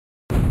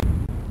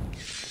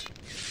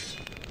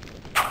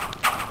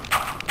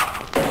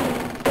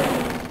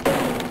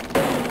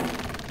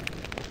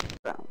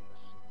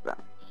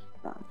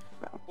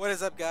What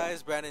is up,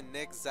 guys? Brandon,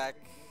 Nick, Zach,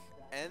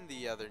 and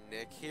the other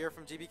Nick here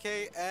from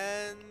GBK,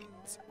 and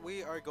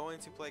we are going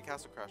to play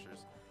Castle Crashers.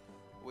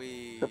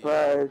 We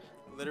Surprise!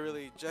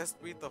 literally just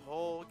beat the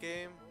whole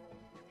game.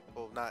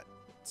 Well, not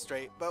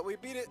straight, but we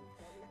beat it.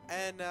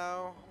 And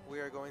now we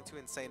are going to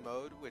Insane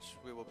Mode, which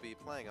we will be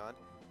playing on.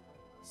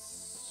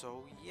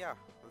 So yeah,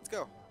 let's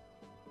go.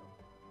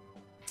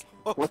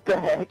 Oh, What the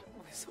heck?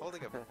 he's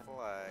holding a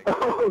flag.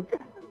 Oh,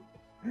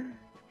 God.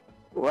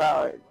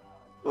 Wow.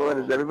 What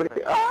is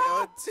everybody?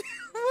 Ah!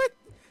 What?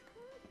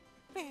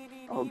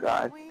 Oh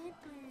God.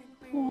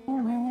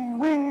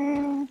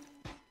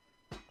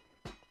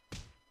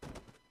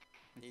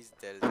 He's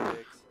dead as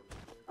pigs.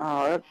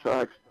 Oh, that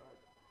sucks.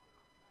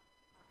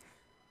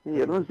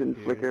 The other ones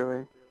didn't flicker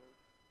away.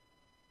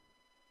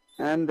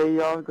 And they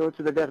all go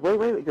to the death.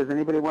 Wait. Does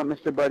anybody want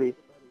Mr. Buddy?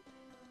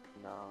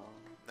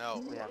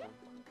 No. We haven't.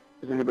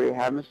 Does anybody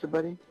have Mr.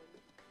 Buddy?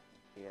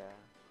 Yeah.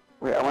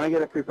 Wait, I want to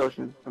get a free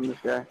potion from this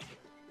guy.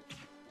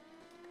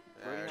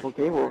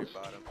 Okay, well.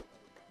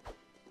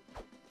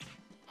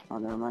 Oh,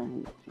 never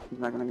mind. He's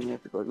not gonna give me a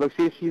free potion. Look,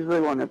 see, she's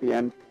the one at the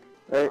end,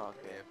 right? Oh,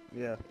 okay.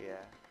 Yeah. Yeah.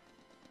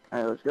 All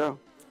right, let's go.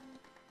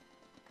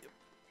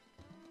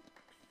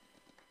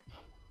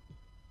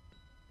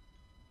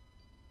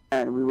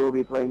 And we will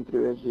be playing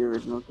through as the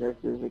original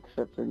characters,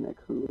 except for Nick,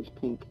 who is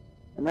pink.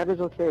 And that is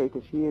okay,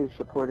 because he is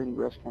supporting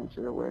breast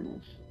cancer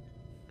awareness.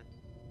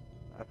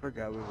 I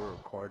forgot we were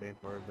recording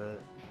for a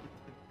bit.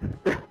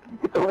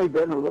 It's only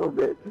been a little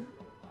bit.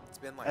 It's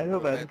been like I know,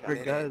 but I a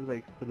forgot, minute.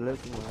 like, for the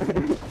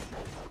one.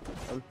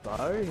 I'm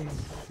sorry.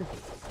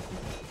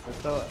 I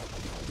thought...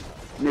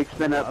 Nick's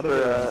been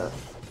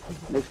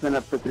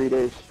up for 3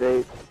 days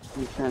straight.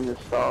 He's trying to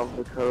solve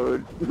the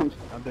code.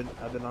 I've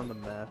been on the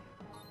meth.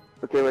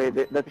 Okay,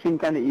 wait, that seemed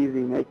kind of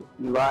easy, Nick.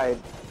 You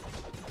lied.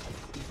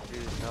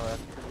 Dude, no,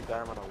 that's because we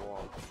got him on a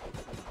wall.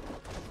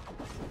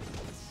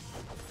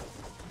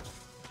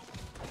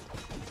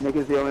 Nick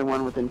is the only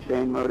one with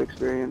insane mode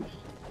experience.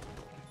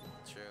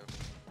 True.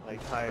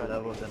 Like, higher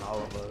level than all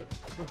of us.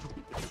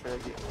 It's gonna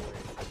get worse.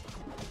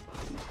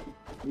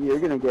 You're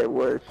gonna get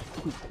worse.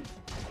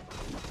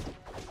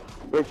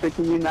 Wait, so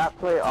can you not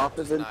play off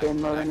of Just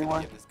insane mode not gonna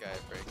anymore? give this guy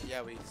a break.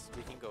 Yeah, we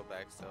can go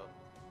back still.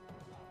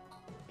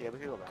 Yeah, we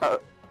can go back.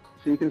 Oh,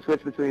 so you can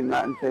switch between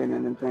not insane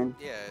and insane.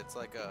 Yeah, it's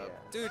like Yeah.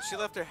 dude, she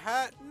left her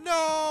hat.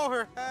 No,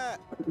 her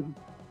hat.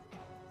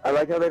 I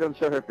like how they don't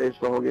show her face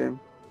the whole game.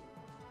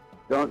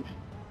 Don't,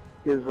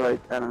 because like,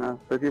 I don't know,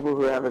 for people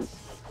who haven't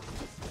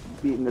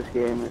beaten this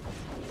game,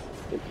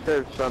 it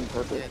serves some Yeah,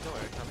 purpose. don't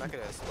worry. I'm not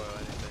gonna spoil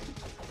anything.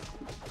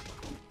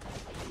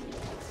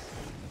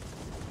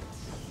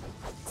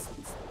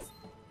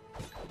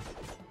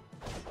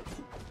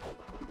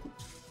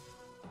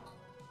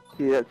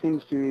 See, that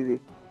seems too easy.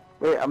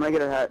 Wait, I'm gonna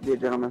get her hat, be a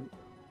gentleman.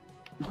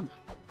 It's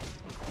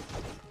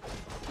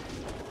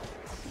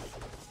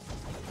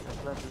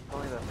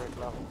only the first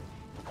level.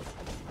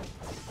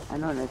 I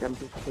know, Nick, I'm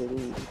just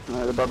kidding.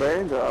 The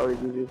Barbarians are always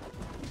easy.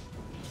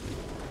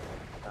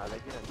 Nah, they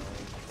get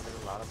annoying.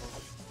 There's a lot of them.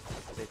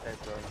 They start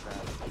throwing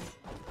crap.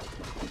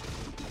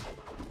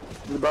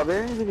 The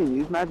Barbarians even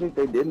use magic?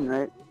 They didn't,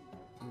 right?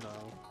 No.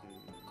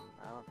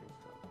 I don't think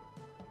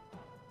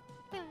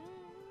so.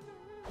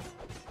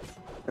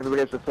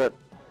 Everybody has to flip.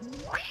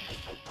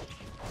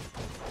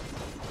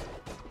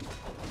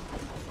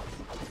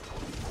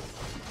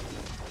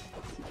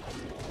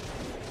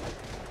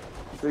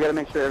 We gotta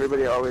make sure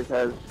everybody always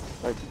has,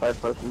 like,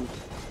 5 potions.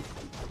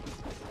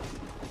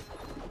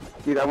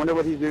 Dude, I wonder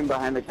what he's doing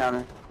behind the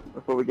counter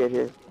before we get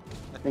here.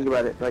 Think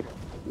about it, like,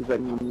 he's like,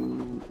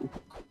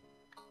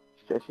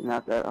 stretching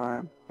out that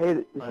arm. Hey,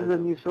 this is a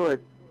new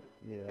sword.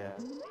 Yeah. Yeah.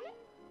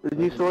 There's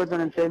new swords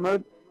on insane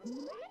mode?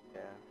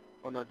 Yeah.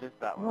 Oh no, just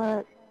that one.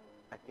 What?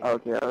 I think. Oh,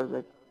 okay, I was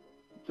like,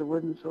 it's a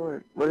wooden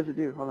sword. What does it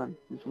do? Hold on.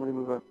 Did somebody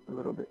move up a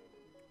little bit?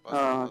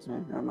 Oh, okay,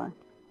 never mind.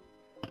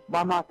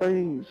 Buy my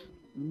things!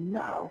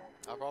 No!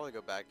 I'll probably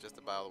go back just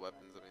to buy all the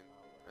weapons. I mean,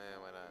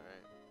 why not,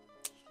 right?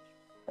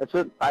 That's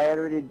what I had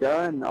already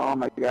done. Oh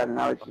my god, and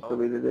now it's just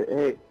deleted it.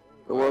 Hey,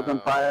 the world's on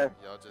fire.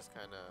 Y'all just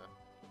kind of.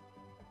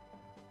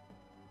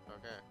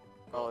 Okay.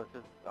 Oh, it's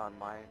just on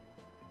mine.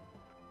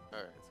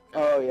 Alright.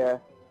 Oh yeah.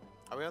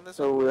 Are we on this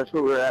one? So that's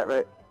where we're at,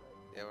 right?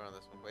 Yeah, we're on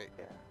this one. Wait.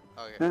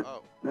 Yeah. Okay. Huh?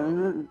 Oh. No,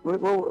 no, no. Wait,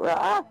 whoa,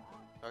 ah!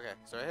 Okay.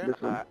 So right here?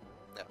 This one.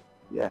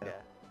 Yeah.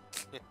 Yeah.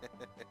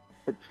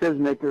 It says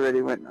Nick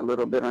already went a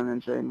little bit on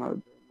insane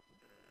mode.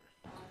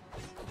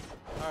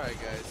 Alright,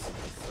 guys.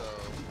 So.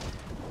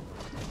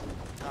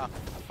 Ah,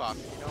 fuck.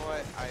 You know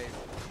what? I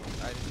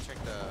didn't check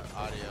the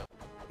audio.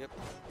 Yep.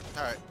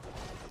 Alright.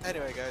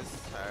 Anyway, guys.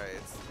 Alright,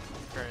 it's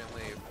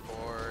currently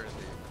 4 in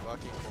the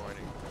fucking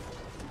morning.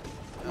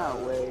 No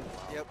way.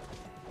 Yep.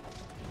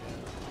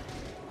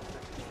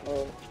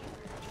 Oh.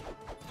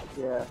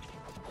 Yeah.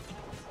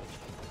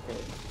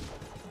 Okay.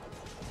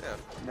 Yeah.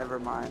 Never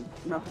mind.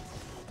 No.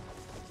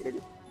 It's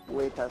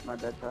way past my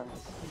bedtime.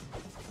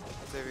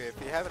 So if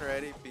you haven't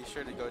already, be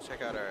sure to go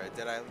check out our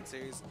Dead Island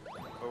series.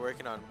 We're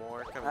working on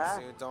more coming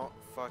soon. Don't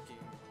fucking...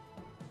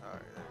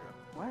 Alright, there you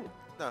go. What?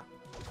 No,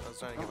 I was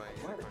trying to get my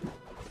What? unicorn.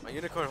 My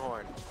unicorn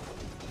horn.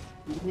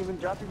 You didn't even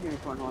drop your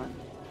unicorn horn.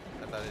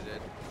 I thought I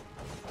did.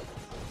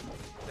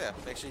 Yeah,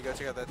 make sure you go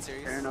check out that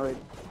series. Paranoid.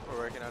 We're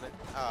working on it.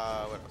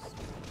 What else?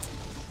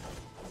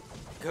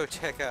 Go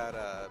check out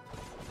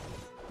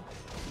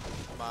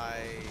my.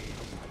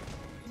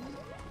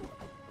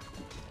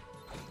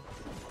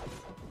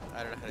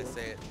 I don't know how to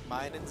say it.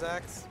 Mine and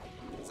Zach's.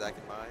 Zach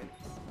and mine.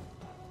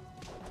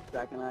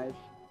 Zach and I's.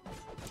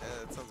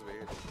 That sounds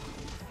weird.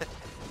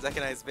 Zach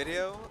and I's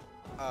video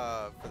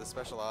for the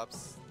special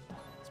ops,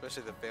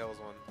 especially the fails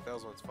one. The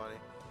fails one's funny.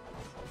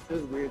 It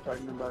was weird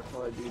talking about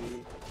Call of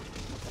Duty.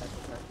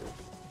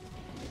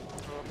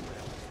 Oh,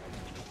 man.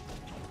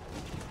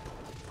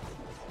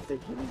 They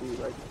shouldn't be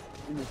like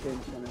in the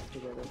same sentence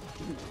together.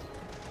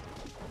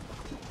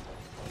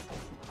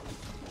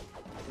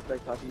 It's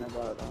like talking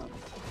about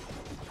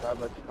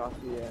Starbucks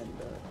coffee and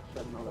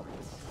 7-Eleven.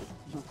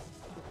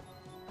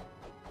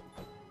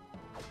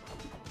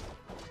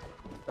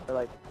 Or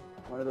like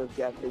one of those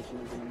gas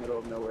stations in the middle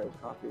of nowhere is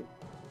coffee.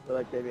 So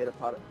like they made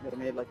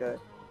like a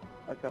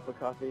cup of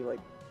coffee like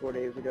 4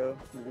 days ago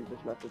and they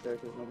just left it there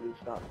because nobody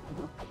stopped.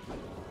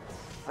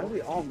 How do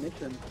we all miss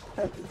him?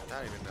 I don't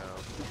even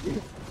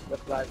know. The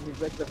flag. He's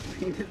like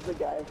he's the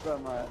guy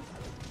from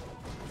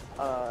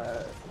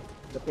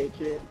the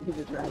Patriot. He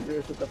just ran through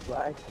us with the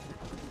flag.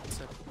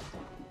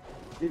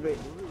 Dude, wait.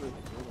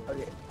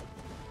 Okay.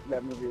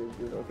 That movie was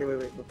good. Okay,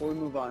 wait. Before we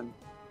move on,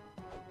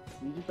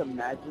 can you just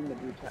imagine the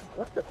brutality?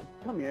 What the?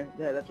 Come here.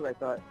 Yeah, that's what I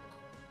thought.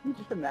 Can you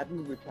just imagine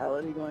the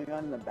brutality going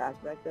on in the back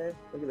there?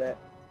 Look at that.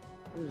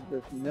 There's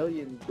this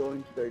millions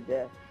going to their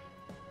death.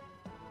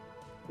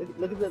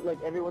 Look at that,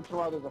 like every once in a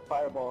while there's a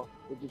fireball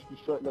that just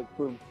destroys, like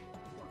boom.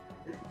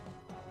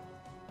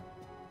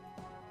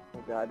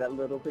 Oh god, that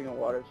little thing of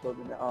water slowed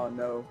me down. Oh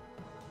no.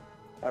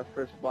 Our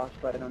first boss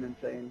fight on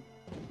Insane.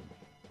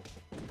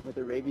 With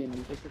Arabian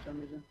music for some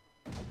reason.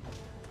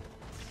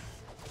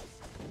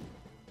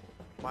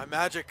 My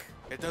magic,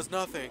 it does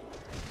nothing.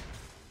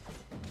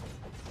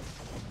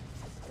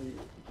 He's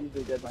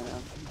usually dead by now.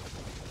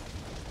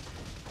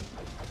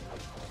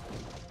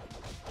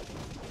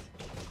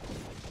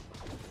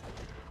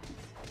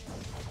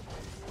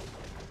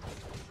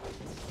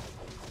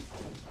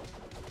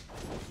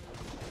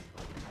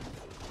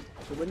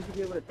 So wouldn't you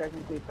be able to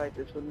technically fight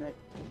this one, Nick?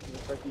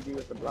 Just like you do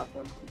with the block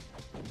one?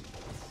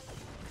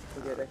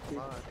 Forget XP. Come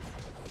on.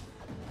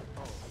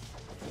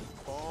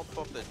 Oh. Pump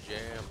up the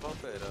jam,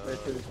 pump it up. Right,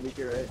 so it's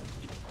weaker, right?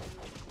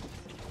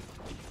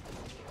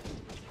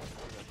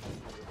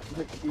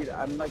 Like, dude,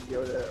 I'm like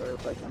Yoda, or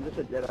like, I'm just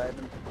a Jedi, I've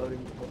been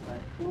floating the whole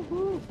time.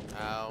 Woohoo!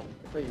 Ow.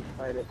 That's how you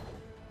fight it.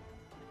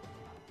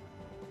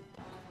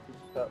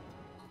 It's tough.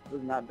 It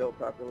was not built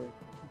properly.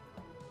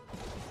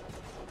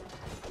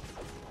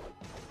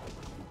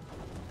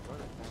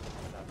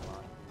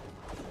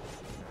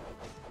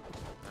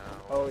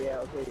 Oh yeah,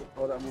 okay,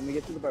 hold on. When we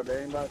get to the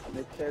Barbarian boss,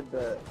 Nick said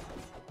the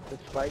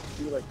spikes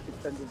do like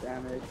 600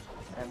 damage,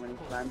 and when he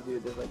slams you,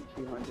 there's like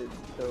 200,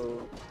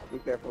 so be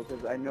careful,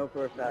 because I know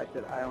for a fact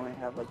that I only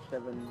have like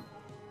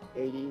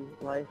 780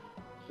 life,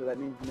 so that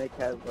means Nick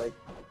has like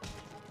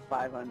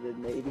 500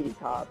 maybe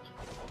tops.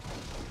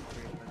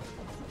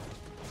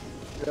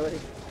 Really?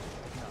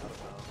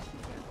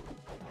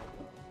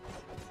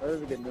 That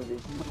was a good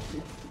movie.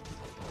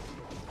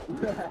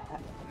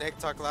 Nick,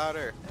 talk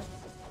louder.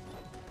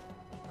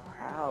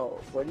 How?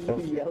 What are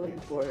you yelling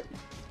for? I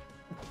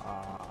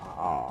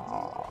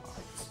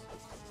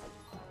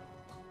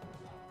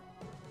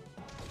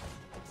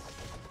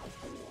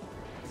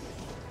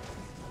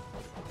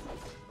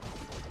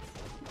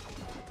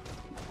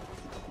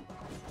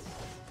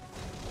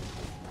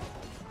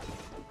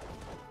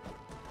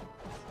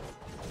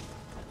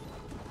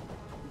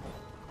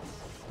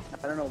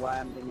don't know why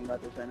I'm thinking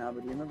about this right now,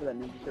 but do you remember that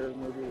Ninja Turtles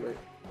movie where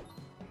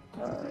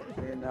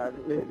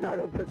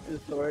Leonardo puts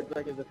his sword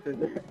like as a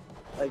scissor?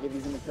 Like if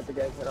he's gonna cut the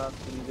guy's head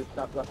off and he just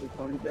chops off his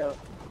ponytail?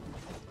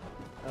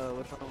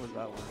 Which one was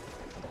that one?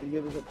 I think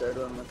it was the third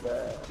one with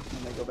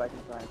when they go back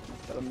in time,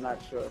 but I'm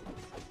not sure.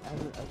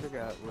 I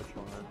forgot which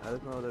one. I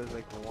just know there's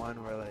like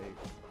one where like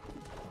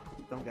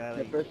some guy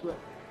like...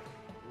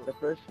 The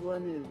first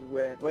one is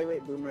when...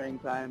 Wait, boomerang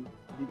time.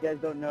 If you guys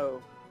don't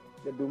know,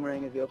 the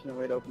boomerang is the ultimate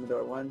way to open the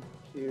door. 1,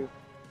 2...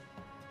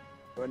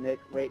 Or Nick,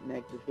 wait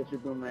Nick, just get your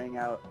boomerang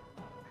out.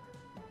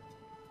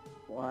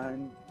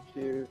 1,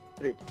 2,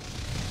 3.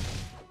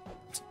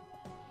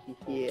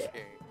 Yeah.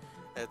 Okay.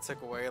 It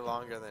took way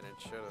longer than it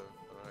should have.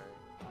 Alright.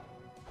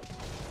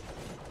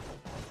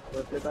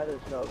 Well, if they're by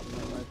themselves, you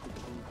know, it's just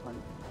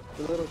fun.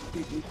 It's a little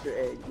cute Easter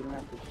egg. You don't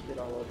have to shit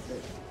all over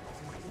it.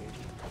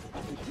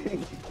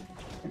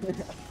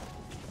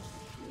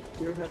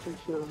 You don't have to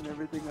shit on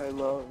everything I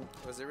love.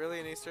 Was it really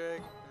an Easter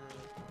egg?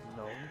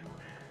 No.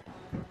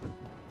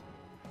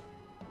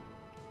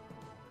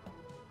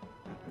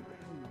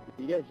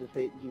 You guys just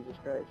hate Jesus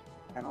Christ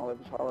and all of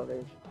his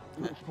holidays.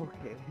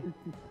 Okay.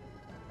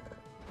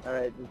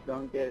 Alright, just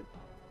don't get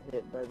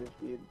hit by this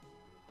dude.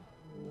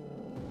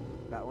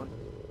 That one?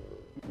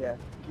 Yeah.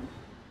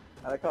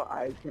 I like how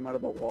eyes came out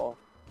of the wall.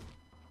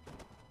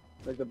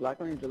 Like the black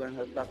one needs to learn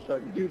how to stop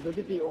showing. Dude, look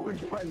at the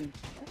orange one.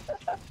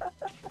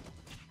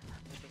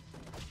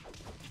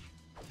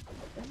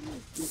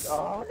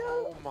 Oh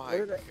no! Oh my What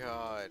is that?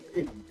 god.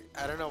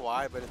 I don't know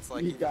why, but it's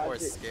like You even more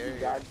dodged it. scary. You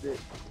dodged it.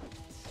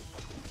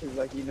 It's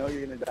like you know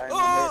you're gonna die in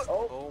Oh! 1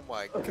 minute. Oh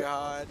my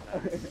god.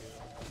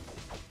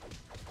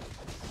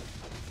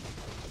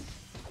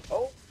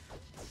 Oh!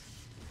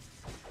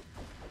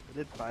 I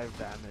did 5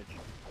 damage.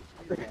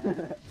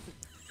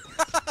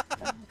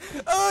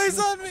 Oh, he's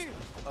on me!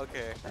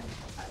 Okay.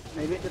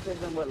 Maybe it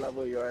depends on what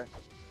level you are.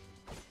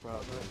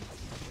 Probably.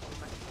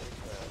 Like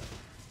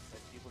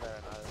people that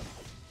are not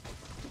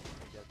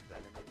against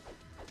enemies.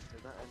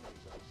 There's not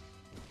enemies though.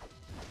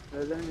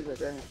 There's enemies right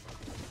there.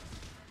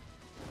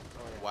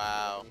 Oh, yeah.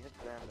 Wow. When you hit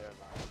them, they're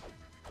alive.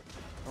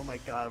 Oh my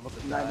god, I'm about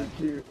to die.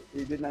 92.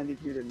 He did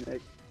 92 to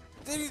Nick.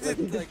 Then he Like,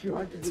 he did did like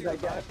 200 to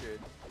that guy. 200.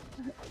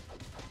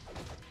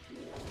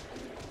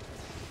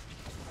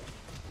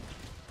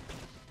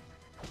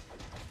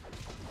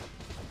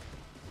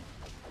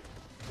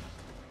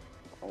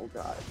 Oh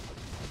god.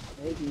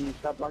 Hey, can you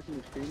stop blocking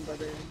the screen,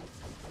 Barbarian?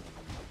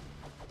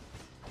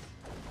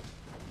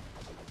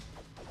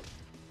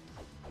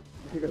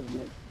 Here goes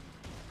Nick.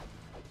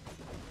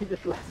 He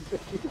just laughed at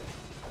you.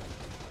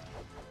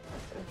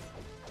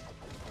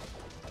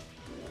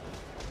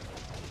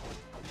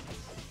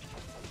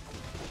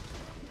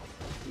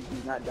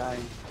 He's not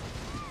dying.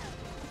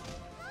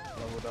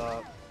 Leveled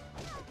up.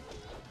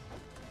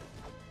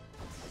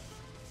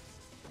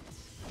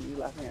 He's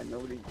laughing at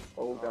nobody.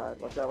 Oh god.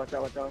 Watch out, watch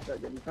out, watch out, watch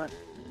out. Get in front.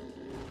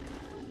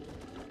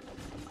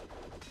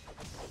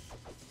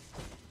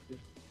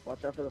 Just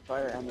watch out for the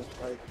fire and the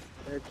spike.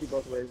 It hits you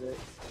both ways, right?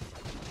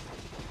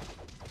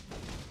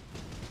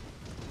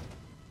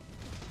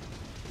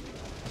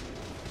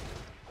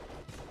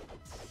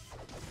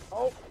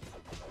 Oh!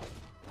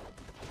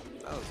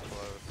 That was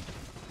close.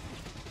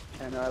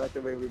 And I like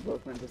the way we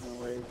both went different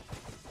ways.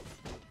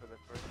 For the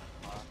first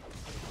boss.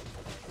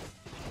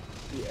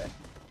 Yeah.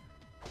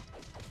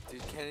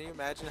 Dude, can you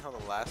imagine how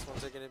the last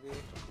ones are gonna be?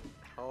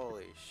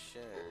 Holy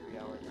shit. 3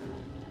 hours.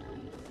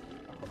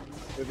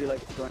 It would be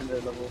like going to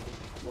level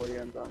 40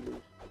 on zombies.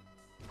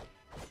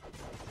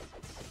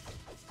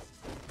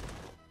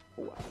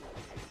 Wow.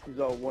 He's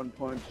all one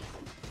punch.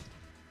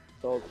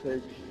 It's all it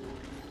takes.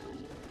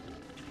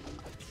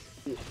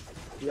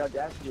 The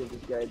audacity of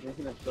this guy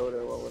drinking a soda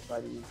while we're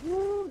fighting him.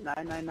 Woo!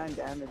 999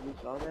 damage, you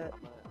saw that?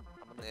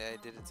 Yeah, he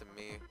did it to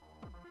me.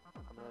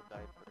 I'm gonna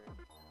die first.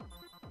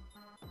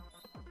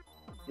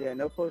 Yeah,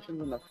 no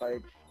potions in the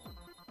fight.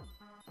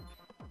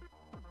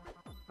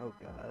 Oh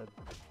god.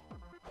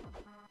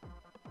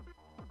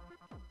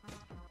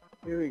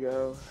 Here we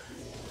go.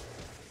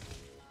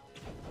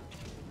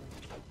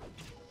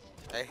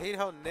 I hate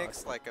how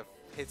Nick's like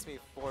hits me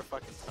 4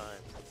 fucking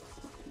times.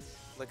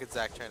 Look at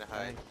Zach trying to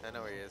hide. I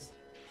know where he is.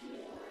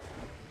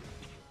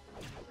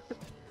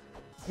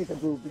 Take a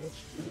boo,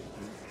 bitch.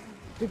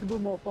 Take a boo,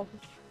 motherfucker.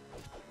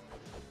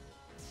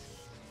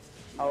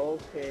 Oh,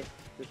 okay.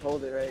 Just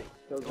hold it right.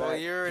 Go Well, back.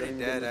 you're already Don't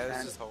even dead. give I him a was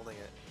chance. just holding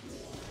it.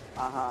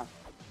 Uh-huh.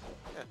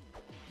 Yeah.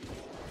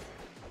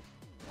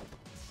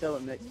 Kill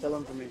him, Nick. Kill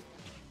him for me.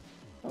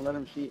 Don't let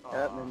him cheat.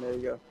 Yep, and there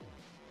you go.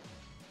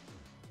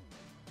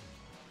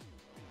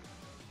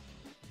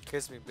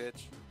 Kiss me,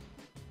 bitch.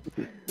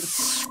 You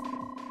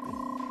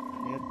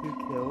had 2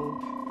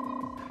 kills.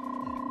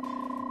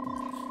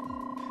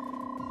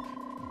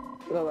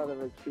 Get a lot of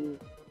XP.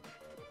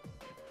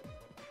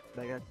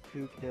 I got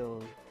 2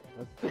 kills.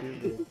 That's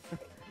 2.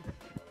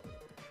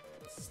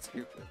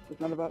 Stupid.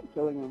 It's not about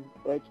killing him.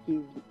 The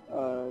XP's,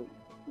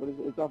 what is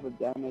it? It's off of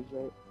damage,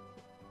 right?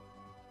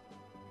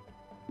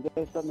 You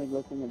gotta stop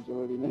neglecting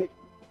agility, Nick.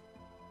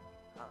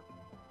 Huh.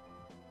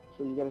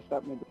 So you gotta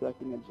stop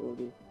neglecting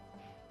agility.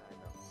 I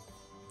know.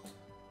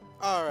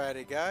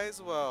 Alrighty, guys.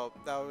 Well,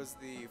 that was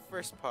the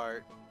first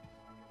part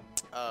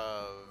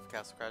of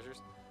Castle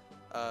Crashers.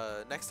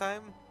 Next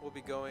time, we'll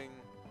be going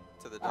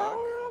to the dock.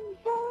 Oh, I'm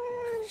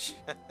sorry!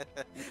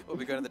 We'll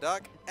be going to the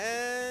dock,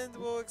 and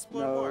we'll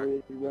explore No, more.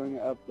 we're going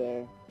up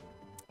there.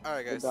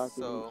 Alright, The guys. dock is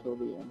So, until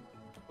the end.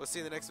 we'll see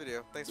you in the next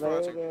video. Thanks for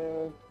watching.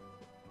 Later.